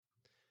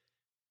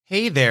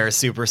Hey there,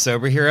 super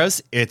sober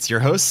heroes. It's your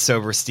host,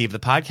 Sober Steve, the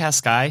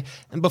podcast guy.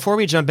 And before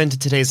we jump into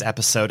today's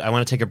episode, I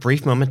want to take a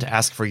brief moment to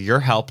ask for your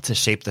help to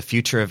shape the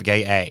future of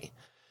Gay A.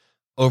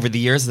 Over the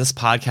years, this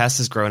podcast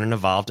has grown and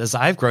evolved as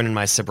I've grown in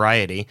my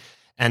sobriety.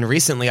 And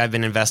recently, I've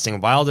been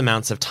investing wild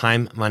amounts of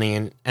time, money,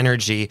 and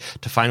energy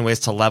to find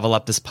ways to level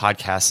up this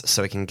podcast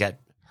so it can get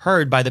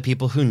heard by the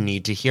people who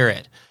need to hear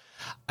it.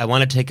 I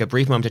want to take a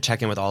brief moment to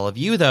check in with all of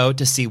you, though,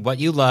 to see what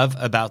you love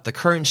about the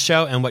current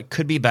show and what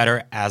could be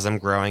better as I'm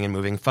growing and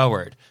moving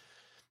forward.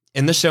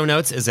 In the show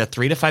notes is a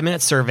 3 to 5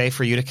 minute survey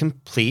for you to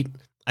complete.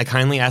 I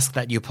kindly ask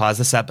that you pause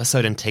this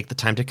episode and take the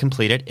time to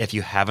complete it if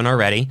you haven't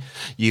already.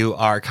 You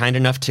are kind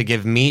enough to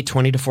give me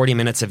 20 to 40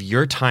 minutes of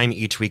your time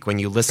each week when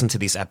you listen to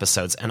these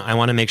episodes, and I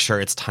want to make sure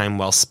it's time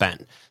well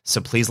spent.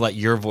 So please let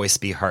your voice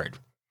be heard.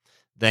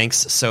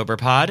 Thanks,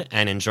 SoberPod,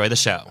 and enjoy the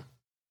show.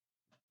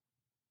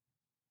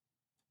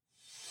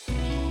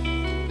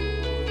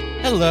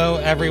 Hello,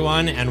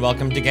 everyone, and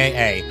welcome to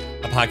Gay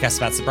A podcast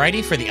about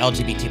sobriety for the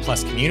LGBT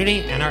plus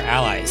community and our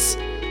allies.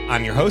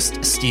 I'm your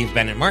host, Steve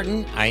Bennett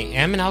Martin. I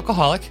am an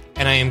alcoholic,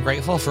 and I am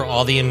grateful for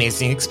all the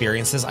amazing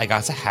experiences I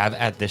got to have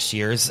at this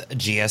year's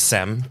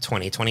GSM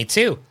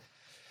 2022.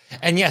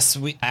 And yes,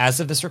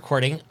 as of this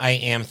recording, I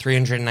am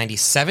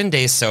 397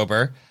 days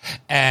sober,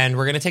 and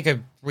we're going to take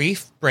a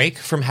brief break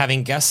from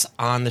having guests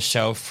on the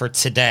show for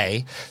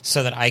today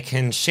so that I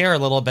can share a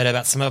little bit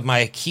about some of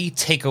my key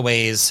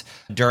takeaways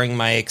during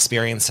my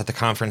experience at the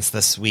conference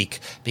this week,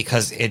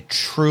 because it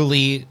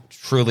truly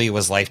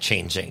was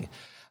life-changing.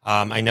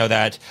 I know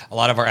that a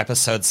lot of our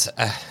episodes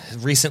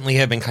recently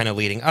have been kind of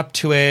leading up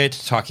to it,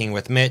 talking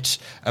with Mitch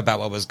about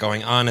what was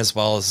going on, as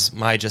well as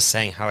my just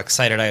saying how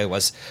excited I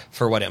was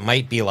for what it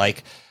might be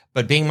like.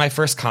 But being my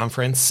first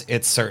conference,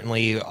 it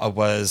certainly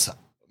was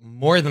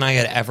more than I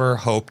had ever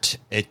hoped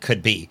it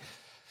could be.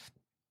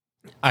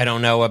 I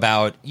don't know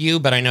about you,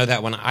 but I know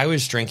that when I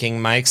was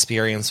drinking, my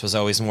experience was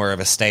always more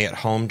of a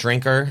stay-at-home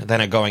drinker than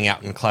a going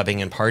out and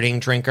clubbing and partying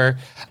drinker.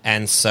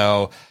 And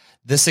so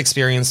this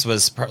experience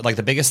was like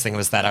the biggest thing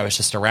was that I was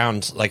just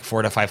around like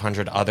 400 to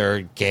 500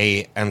 other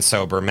gay and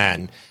sober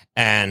men.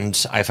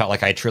 And I felt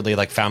like I truly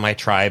found my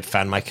tribe,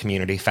 found my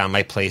community, found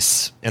my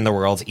place in the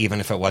world,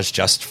 even if it was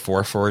just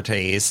for 4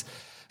 days.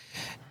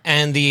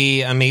 And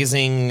the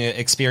amazing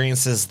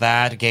experiences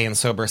that Gay and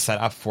Sober set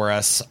up for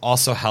us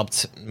also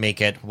helped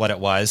make it what it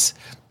was.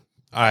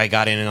 I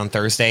got in on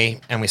Thursday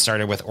and we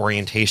started with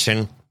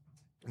orientation,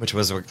 which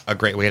was a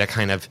great way to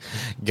kind of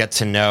get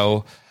to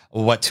know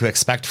what to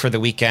expect for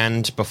the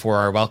weekend before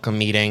our welcome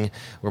meeting,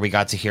 where we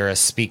got to hear a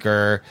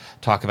speaker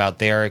talk about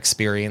their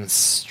experience,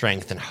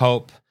 strength, and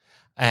hope.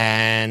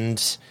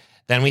 And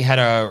then we had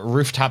a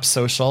rooftop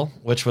social,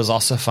 which was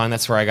also fun.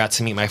 That's where I got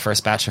to meet my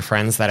first batch of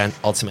friends that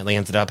ultimately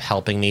ended up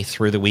helping me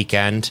through the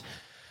weekend.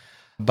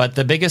 But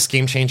the biggest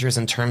game changers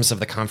in terms of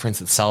the conference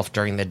itself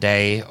during the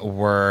day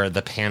were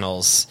the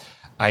panels.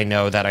 I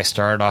know that I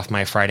started off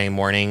my Friday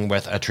morning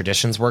with a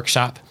traditions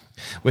workshop,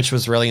 which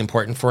was really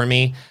important for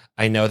me.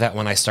 I know that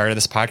when I started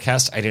this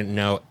podcast, I didn't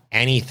know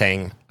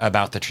anything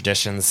about the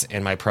traditions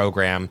in my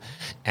program,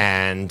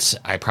 and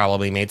I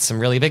probably made some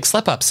really big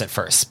slip-ups at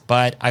first,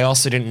 but I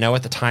also didn't know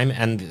at the time,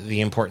 and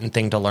the important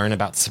thing to learn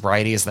about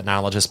sobriety is that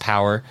knowledge is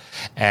power,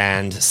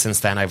 and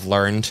since then I've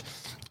learned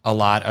a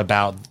lot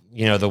about,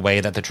 the way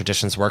that the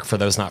traditions work. For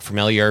those not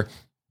familiar,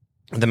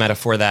 the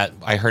metaphor that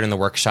I heard in the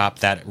workshop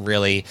that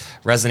really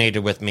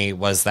resonated with me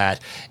was that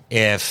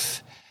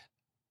if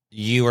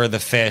you are the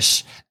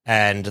fish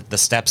and the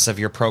steps of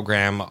your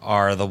program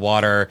are the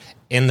water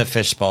in the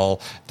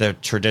fishbowl, the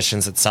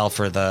traditions itself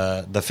or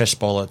the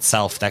fishbowl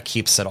itself that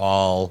keeps it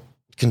all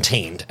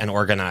contained and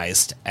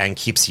organized and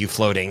keeps you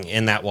floating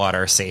in that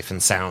water safe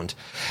and sound.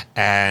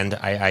 And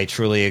I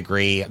truly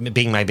agree.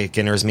 Being my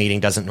beginner's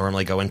meeting doesn't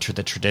normally go into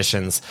the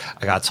traditions.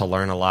 I got to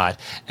learn a lot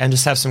and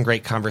just have some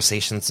great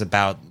conversations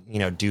about,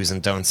 do's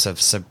and don'ts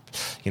of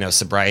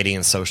sobriety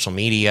and social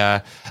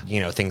media,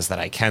 things that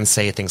I can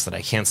say, things that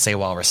I can't say,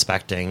 while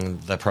respecting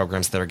the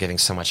programs that are giving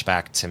so much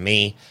back to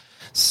me.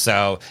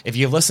 So if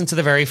you've listened to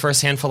the very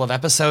first handful of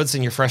episodes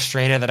and you're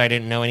frustrated that I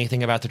didn't know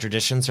anything about the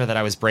traditions or that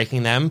I was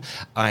breaking them,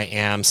 I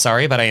am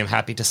sorry, but I am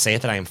happy to say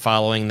that I am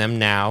following them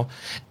now.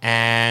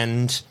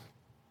 And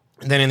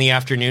then in the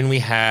afternoon, we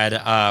had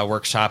a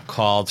workshop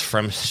called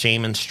From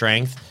Shame and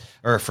Stigma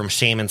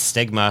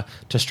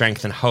to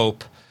Strength and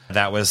Hope.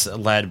 That was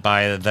led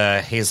by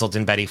the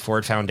Hazelden Betty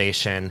Ford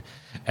Foundation.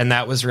 And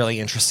that was really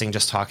interesting,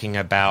 just talking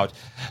about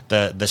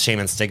the shame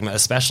and stigma,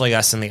 especially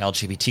us in the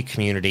LGBT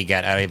community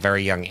get at a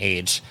very young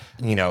age.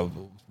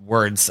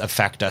 Words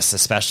affect us,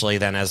 especially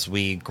then as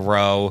we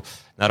grow.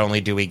 Not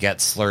only do we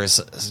get slurs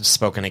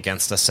spoken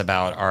against us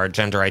about our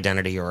gender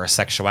identity or our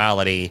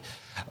sexuality,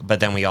 but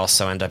then we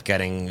also end up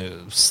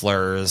getting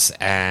slurs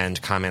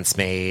and comments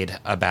made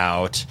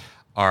about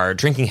our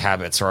drinking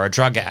habits or our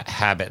drug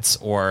habits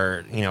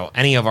or,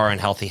 any of our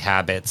unhealthy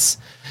habits.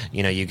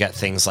 You get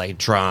things like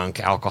drunk,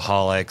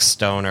 alcoholic,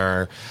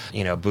 stoner,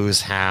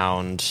 booze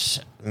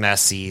hound,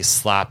 messy,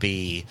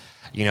 sloppy,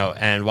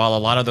 And while a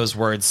lot of those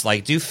words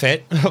like do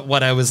fit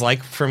what I was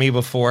like for me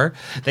before,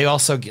 they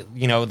also,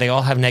 they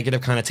all have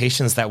negative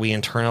connotations that we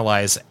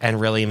internalize and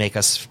really make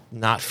us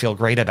not feel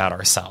great about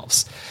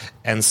ourselves.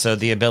 And so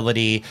the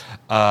ability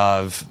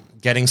of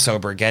getting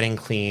sober, getting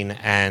clean,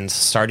 and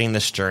starting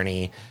this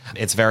journey,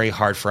 it's very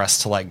hard for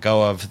us to let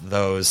go of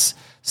those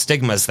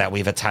stigmas that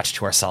we've attached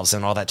to ourselves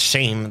and all that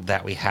shame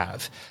that we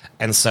have.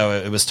 And so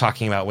it was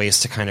talking about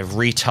ways to kind of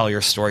retell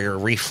your story or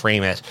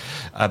reframe it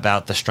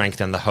about the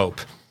strength and the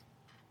hope.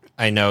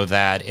 I know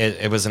that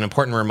it was an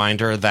important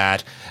reminder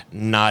that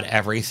not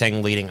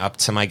everything leading up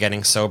to my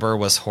getting sober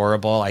was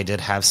horrible. I did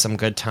have some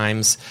good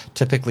times,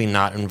 typically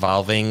not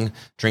involving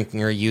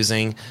drinking or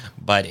using,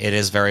 but it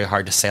is very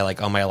hard to say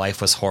like, oh, my life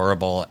was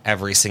horrible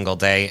every single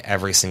day,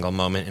 every single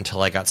moment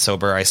until I got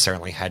sober. I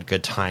certainly had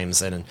good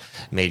times and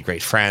made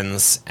great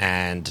friends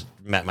and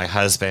met my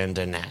husband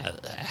and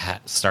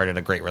started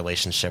a great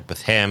relationship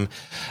with him.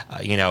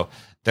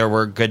 There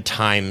were good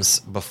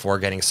times before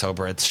getting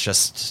sober. It's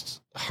just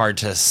hard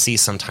to see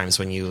sometimes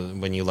when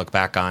you look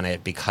back on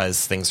it,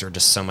 because things are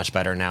just so much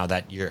better now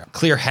that you're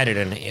clear-headed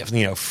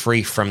and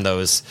free from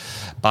those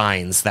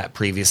binds that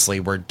previously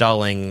were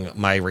dulling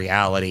my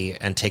reality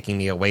and taking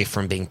me away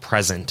from being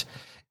present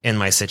in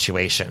my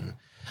situation.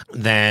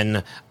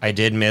 Then I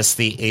did miss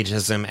the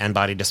ageism and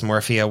body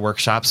dysmorphia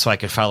workshop so I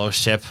could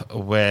fellowship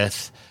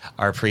with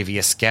our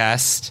previous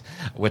guest,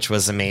 which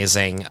was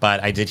amazing.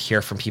 But I did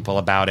hear from people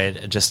about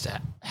it, just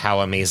how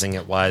amazing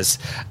it was.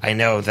 I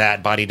know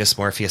that body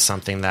dysmorphia is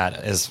something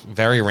that is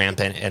very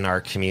rampant in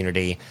our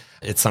community.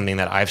 It's something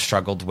that I've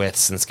struggled with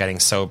since getting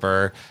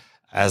sober.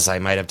 As I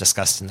might have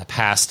discussed in the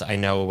past, I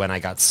know when I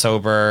got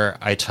sober,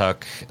 I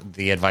took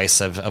the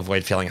advice of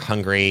avoid feeling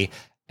hungry,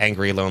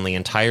 angry, lonely,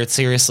 and tired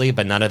seriously,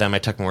 but none of them I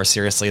took more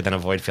seriously than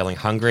avoid feeling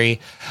hungry.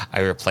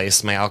 I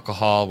replaced my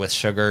alcohol with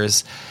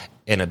sugars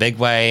in a big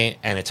way,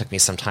 and it took me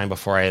some time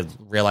before I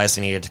realized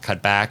I needed to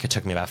cut back. It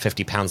took me about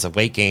 50 pounds of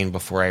weight gain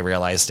before I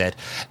realized it.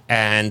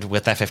 And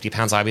with that 50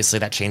 pounds, obviously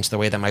that changed the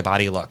way that my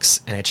body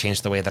looks, and it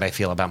changed the way that I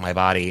feel about my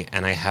body.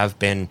 And I have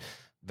been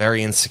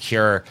very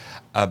insecure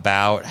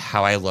about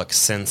how I look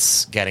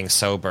since getting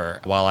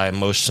sober, while I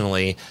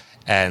emotionally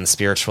and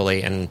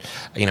spiritually, and,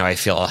 I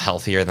feel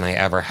healthier than I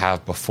ever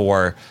have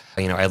before.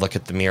 I look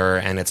at the mirror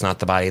and it's not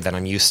the body that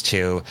I'm used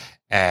to.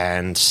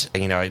 And,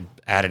 I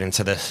added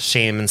into the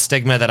shame and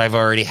stigma that I've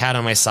already had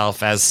on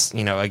myself as,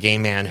 a gay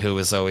man who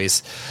was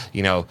always,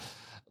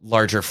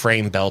 larger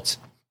frame built.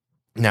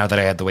 Now that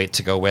I had the weight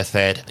to go with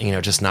it,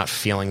 just not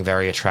feeling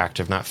very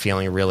attractive, not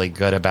feeling really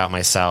good about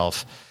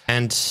myself.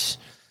 And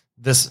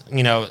this,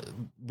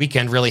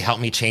 weekend really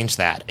helped me change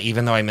that.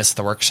 Even though I missed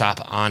the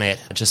workshop on it,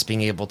 just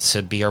being able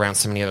to be around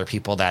so many other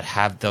people that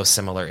have those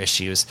similar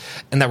issues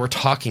and that were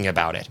talking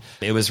about it.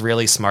 It was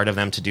really smart of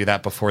them to do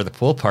that before the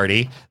pool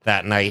party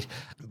that night,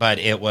 but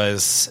it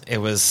was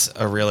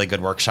a really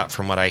good workshop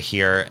from what I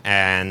hear,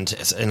 and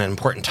it's an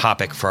important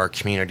topic for our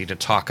community to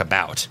talk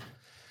about.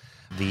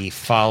 The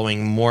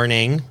following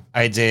morning,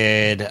 I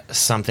did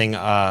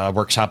a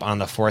workshop on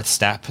the fourth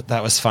step.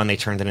 That was fun. They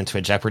turned it into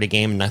a Jeopardy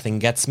game. Nothing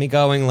gets me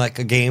going like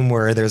a game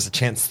where there's a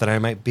chance that I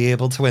might be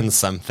able to win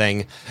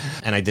something.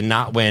 And I did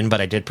not win, but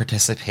I did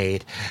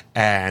participate.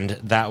 And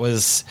that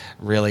was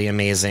really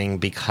amazing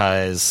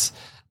because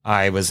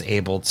I was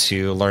able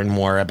to learn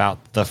more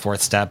about the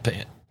fourth step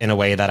in a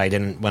way that I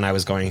didn't when I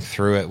was going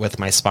through it with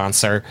my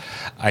sponsor.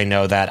 I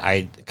know that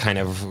I kind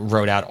of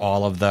wrote out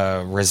all of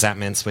the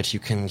resentments, which you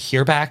can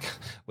hear back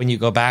when you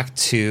go back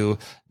to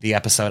the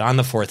episode on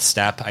the fourth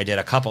step. I did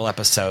a couple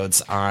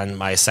episodes on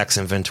my sex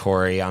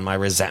inventory, on my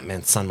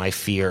resentments, on my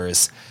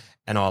fears,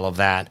 and all of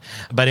that.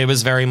 But it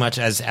was very much,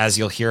 as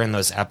you'll hear in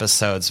those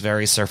episodes,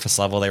 very surface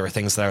level. They were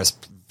things that I was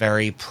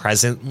very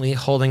presently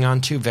holding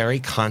on to, very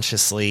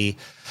consciously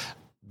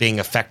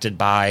being affected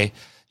by,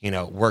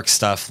 work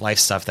stuff, life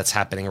stuff that's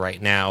happening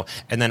right now,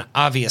 and then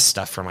obvious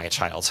stuff from my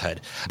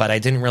childhood. But I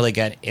didn't really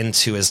get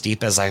into as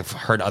deep as I've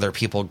heard other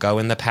people go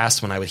in the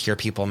past when I would hear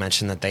people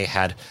mention that they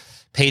had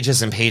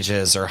pages and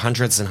pages or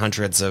hundreds and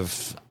hundreds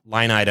of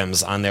line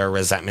items on their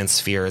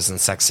resentments, fears, and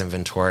sex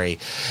inventory.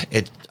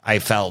 I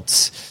felt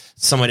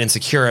somewhat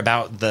insecure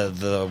about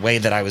the way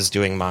that I was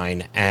doing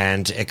mine,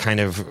 and it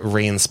kind of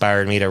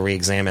re-inspired me to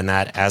re-examine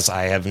that as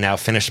I have now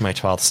finished my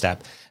 12th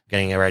step,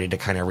 getting ready to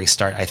kind of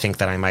restart. I think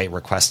that I might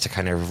request to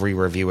kind of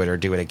re-review it or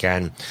do it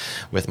again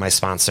with my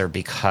sponsor,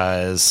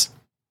 because,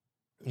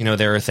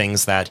 there are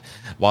things that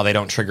while they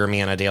don't trigger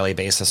me on a daily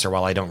basis, or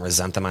while I don't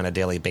resent them on a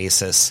daily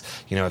basis,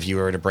 if you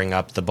were to bring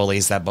up the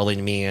bullies that bullied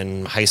me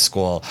in high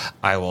school,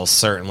 I will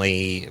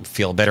certainly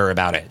feel bitter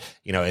about it.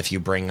 If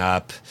you bring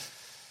up,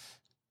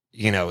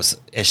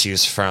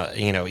 issues from,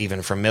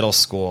 even from middle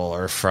school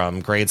or from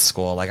grade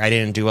school. Like, I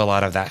didn't do a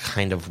lot of that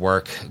kind of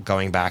work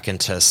going back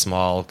into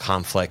small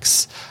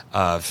conflicts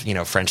of,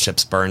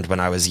 friendships burned when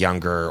I was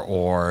younger,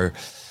 or,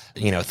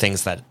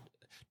 things that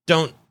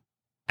don't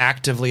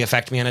actively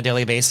affect me on a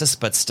daily basis,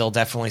 but still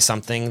definitely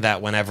something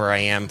that whenever I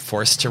am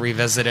forced to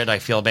revisit it, I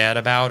feel bad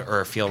about,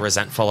 or feel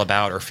resentful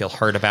about, or feel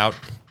hurt about.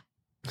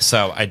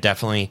 So I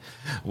definitely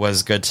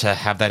was good to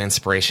have that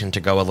inspiration to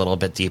go a little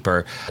bit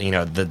deeper.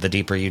 The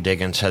deeper you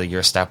dig into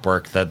your step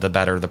work, the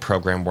better the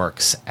program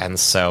works. And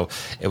so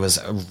it was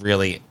a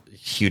really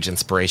huge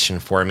inspiration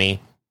for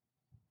me.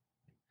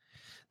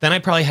 Then I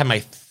probably had my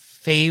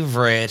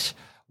favorite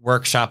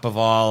workshop of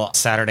all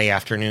Saturday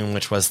afternoon,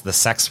 which was the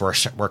sex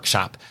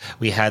workshop.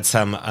 We had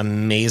some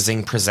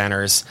amazing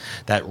presenters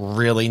that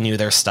really knew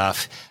their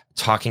stuff,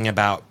 talking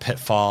about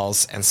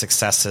pitfalls and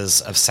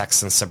successes of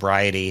sex and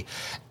sobriety.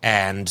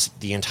 And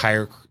the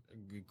entire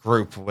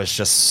group was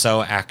just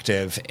so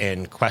active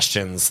in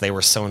questions. They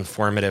were so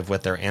informative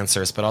with their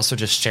answers, but also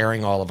just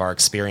sharing all of our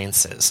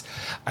experiences.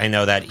 I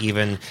know that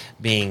even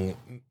being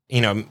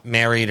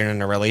married and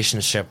in a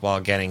relationship while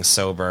getting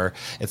sober,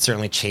 it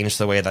certainly changed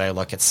the way that I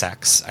look at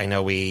sex. I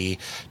know we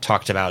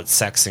talked about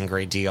sex in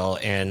great deal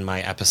in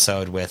my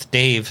episode with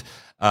Dave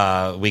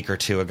a week or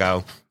two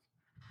ago,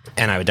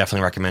 and I would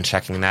definitely recommend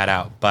checking that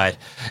out. But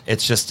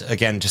it's just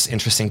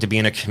interesting to be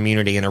in a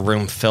community, in a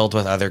room filled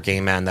with other gay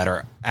men that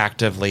are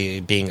actively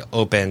being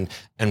open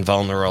and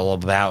vulnerable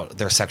about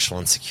their sexual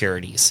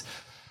insecurities,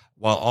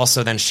 while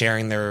also then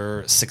sharing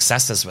their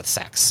successes with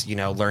sex,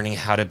 learning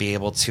how to be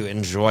able to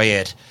enjoy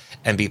it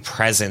and be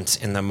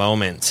present in the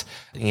moment,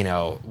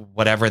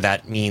 whatever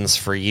that means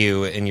for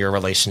you in your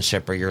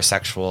relationship or your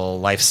sexual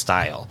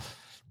lifestyle.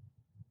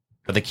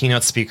 The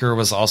keynote speaker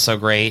was also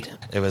great.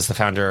 It was the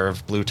founder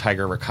of Blue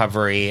Tiger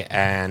Recovery,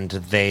 and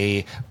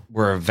they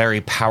were a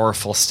very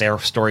powerful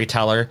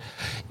storyteller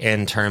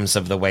in terms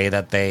of the way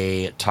that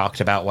they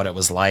talked about what it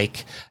was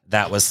like.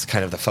 That was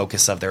kind of the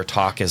focus of their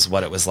talk, is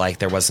what it was like.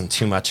 There wasn't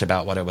too much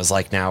about what it was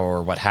like now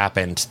or what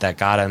happened that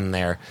got in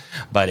there,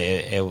 but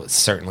it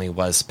certainly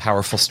was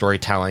powerful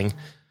storytelling.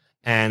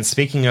 And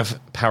speaking of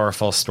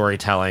powerful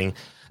storytelling,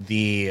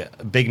 the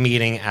big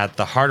meeting at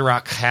the Hard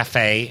Rock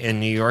Cafe in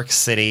New York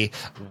City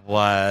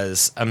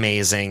was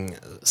amazing.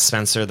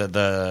 Spencer,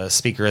 the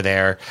speaker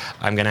there,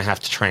 I'm going to have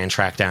to try and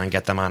track down and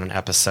get them on an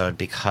episode,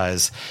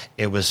 because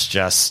it was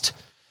just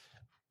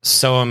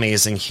so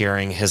amazing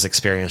hearing his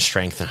experience,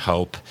 strength, and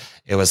hope.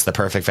 It was the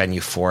perfect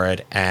venue for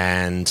it.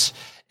 And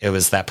it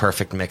was that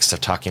perfect mix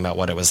of talking about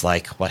what it was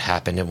like, what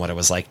happened, and what it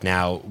was like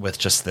now, with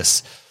just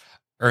this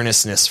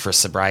earnestness for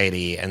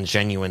sobriety and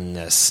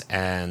genuineness,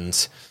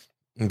 and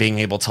being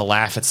able to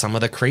laugh at some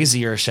of the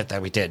crazier shit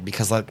that we did.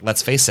 Because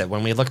let's face it,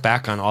 when we look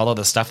back on all of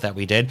the stuff that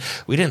we didn't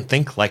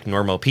think like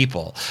normal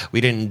people.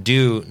 We didn't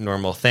do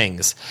normal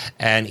things.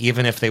 And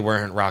even if they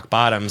weren't rock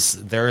bottoms,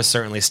 there are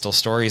certainly still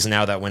stories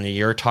now that when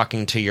you're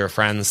talking to your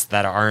friends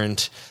that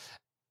aren't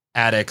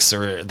addicts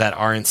or that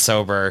aren't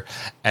sober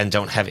and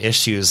don't have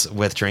issues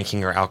with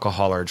drinking or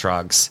alcohol or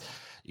drugs,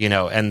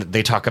 and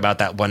they talk about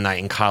that one night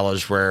in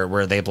college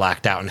where they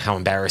blacked out and how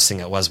embarrassing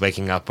it was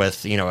waking up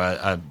with,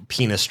 a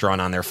penis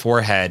drawn on their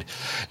forehead,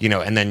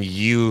 and then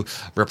you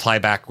reply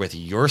back with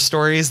your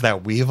stories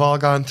that we've all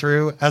gone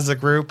through as a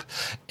group.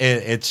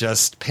 It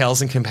just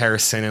pales in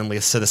comparison and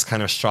leads to this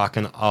kind of shock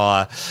and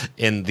awe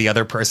in the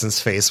other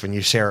person's face when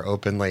you share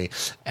openly.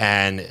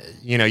 And,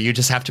 you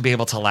just have to be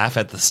able to laugh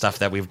at the stuff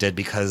that we've did,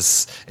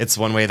 because it's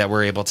one way that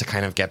we're able to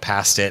kind of get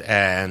past it.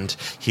 And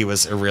he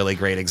was a really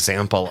great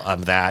example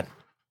of that.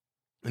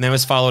 And then it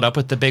was followed up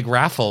with the big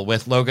raffle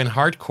with Logan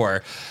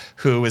Hardcore,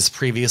 who was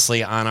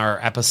previously on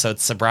our episode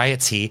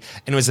Sobriety.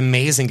 And it was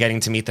amazing getting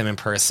to meet them in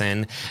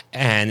person.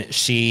 And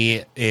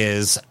she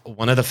is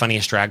one of the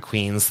funniest drag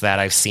queens that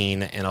I've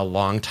seen in a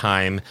long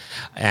time.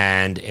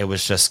 And it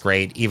was just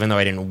great, even though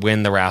I didn't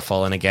win the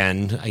raffle. And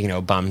again,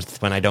 bummed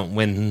when I don't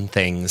win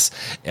things.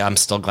 I'm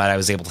still glad I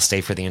was able to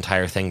stay for the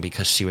entire thing,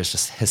 because she was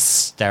just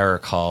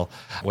hysterical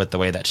with the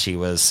way that she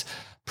was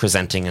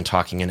presenting and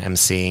talking and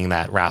emceeing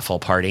that raffle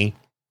party.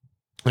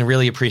 I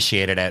really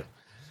appreciated it.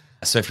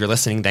 So if you're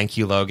listening, thank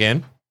you,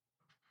 Logan.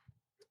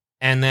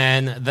 And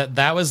then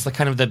that was the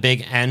kind of the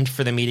big end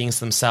for the meetings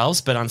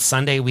themselves. But on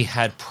Sunday, we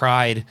had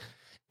Pride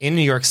in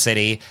New York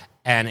City,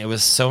 and it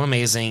was so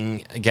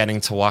amazing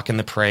getting to walk in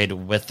the parade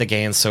with the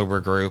gay and sober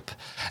group,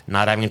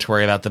 not having to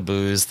worry about the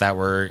booze that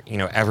were,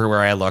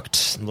 everywhere I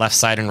looked, left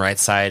side and right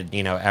side,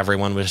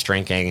 everyone was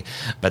drinking.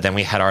 But then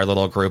we had our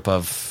little group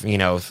of,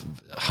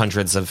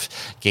 hundreds of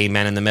gay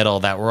men in the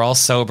middle that were all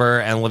sober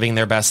and living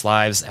their best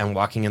lives and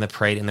walking in the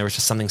parade. And there was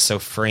just something so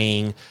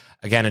freeing.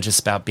 Again, it's just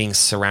about being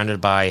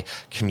surrounded by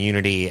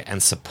community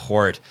and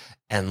support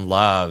and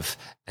love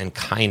and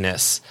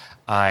kindness.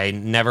 I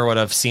never would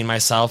have seen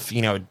myself,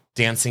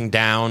 dancing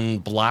down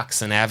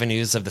blocks and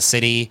avenues of the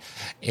city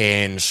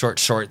in short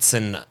shorts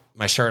and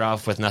my shirt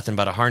off with nothing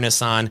but a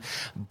harness on.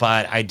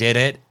 But I did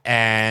it,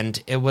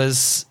 and it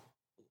was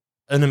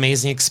an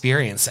amazing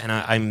experience. And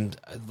I'm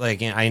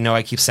like, I know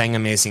I keep saying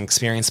amazing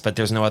experience, but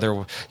there's no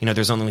other,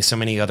 there's only so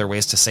many other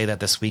ways to say that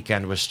this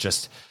weekend was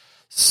just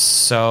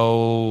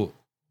so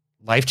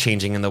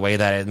life-changing in the way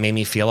that it made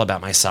me feel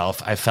about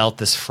myself. I felt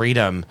this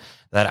freedom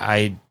that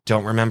I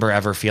don't remember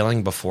ever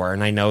feeling before.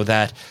 And I know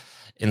that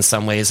in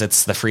some ways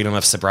it's the freedom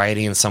of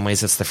sobriety. In some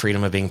ways it's the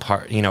freedom of being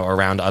part,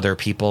 around other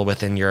people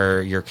within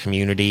your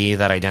community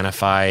that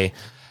identify,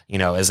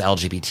 as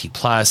LGBT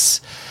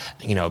plus,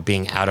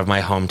 being out of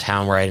my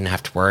hometown where I didn't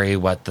have to worry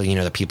what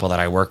the people that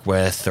I work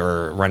with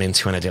or run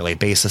into on a daily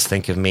basis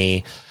think of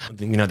me.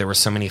 There were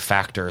so many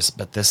factors,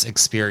 but this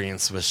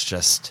experience was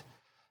just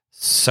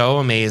so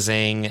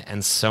amazing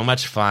and so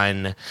much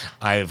fun.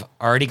 I've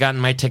already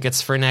gotten my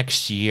tickets for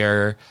next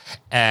year,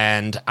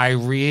 and I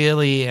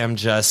really am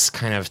just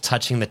kind of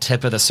touching the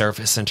tip of the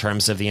surface in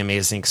terms of the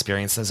amazing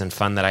experiences and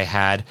fun that I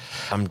had.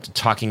 I'm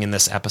talking in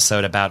this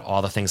episode about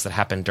all the things that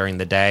happened during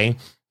the day.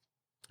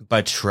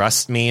 But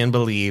trust me and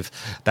believe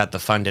that the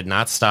fun did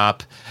not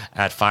stop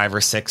at 5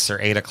 or 6 or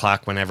 8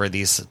 o'clock whenever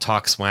these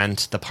talks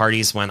went. The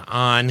parties went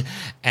on.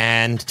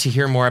 And to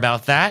hear more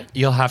about that,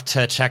 you'll have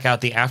to check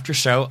out the after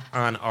show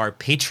on our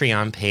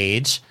Patreon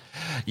page.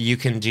 You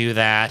can do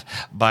that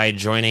by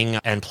joining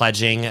and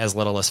pledging as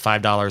little as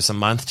 $5 a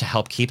month to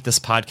help keep this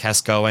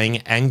podcast going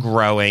and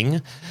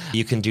growing.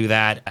 You can do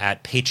that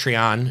at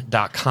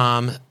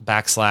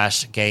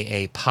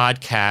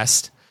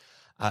patreon.com/GayAPodcast.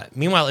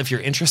 Meanwhile, if you're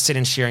interested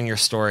in sharing your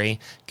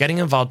story, getting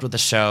involved with the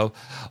show,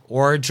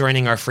 or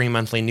joining our free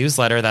monthly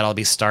newsletter that'll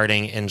be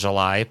starting in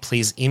July,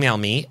 please email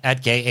me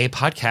at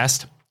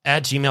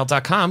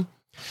gayapodcast@gmail.com.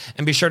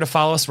 And be sure to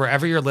follow us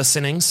wherever you're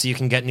listening so you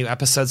can get new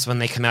episodes when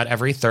they come out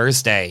every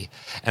Thursday.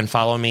 And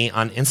follow me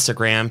on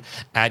Instagram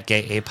at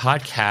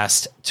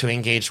gayapodcast to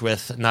engage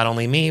with not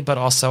only me, but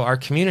also our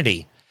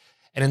community.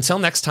 And until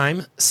next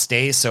time,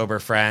 stay sober,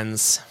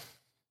 friends.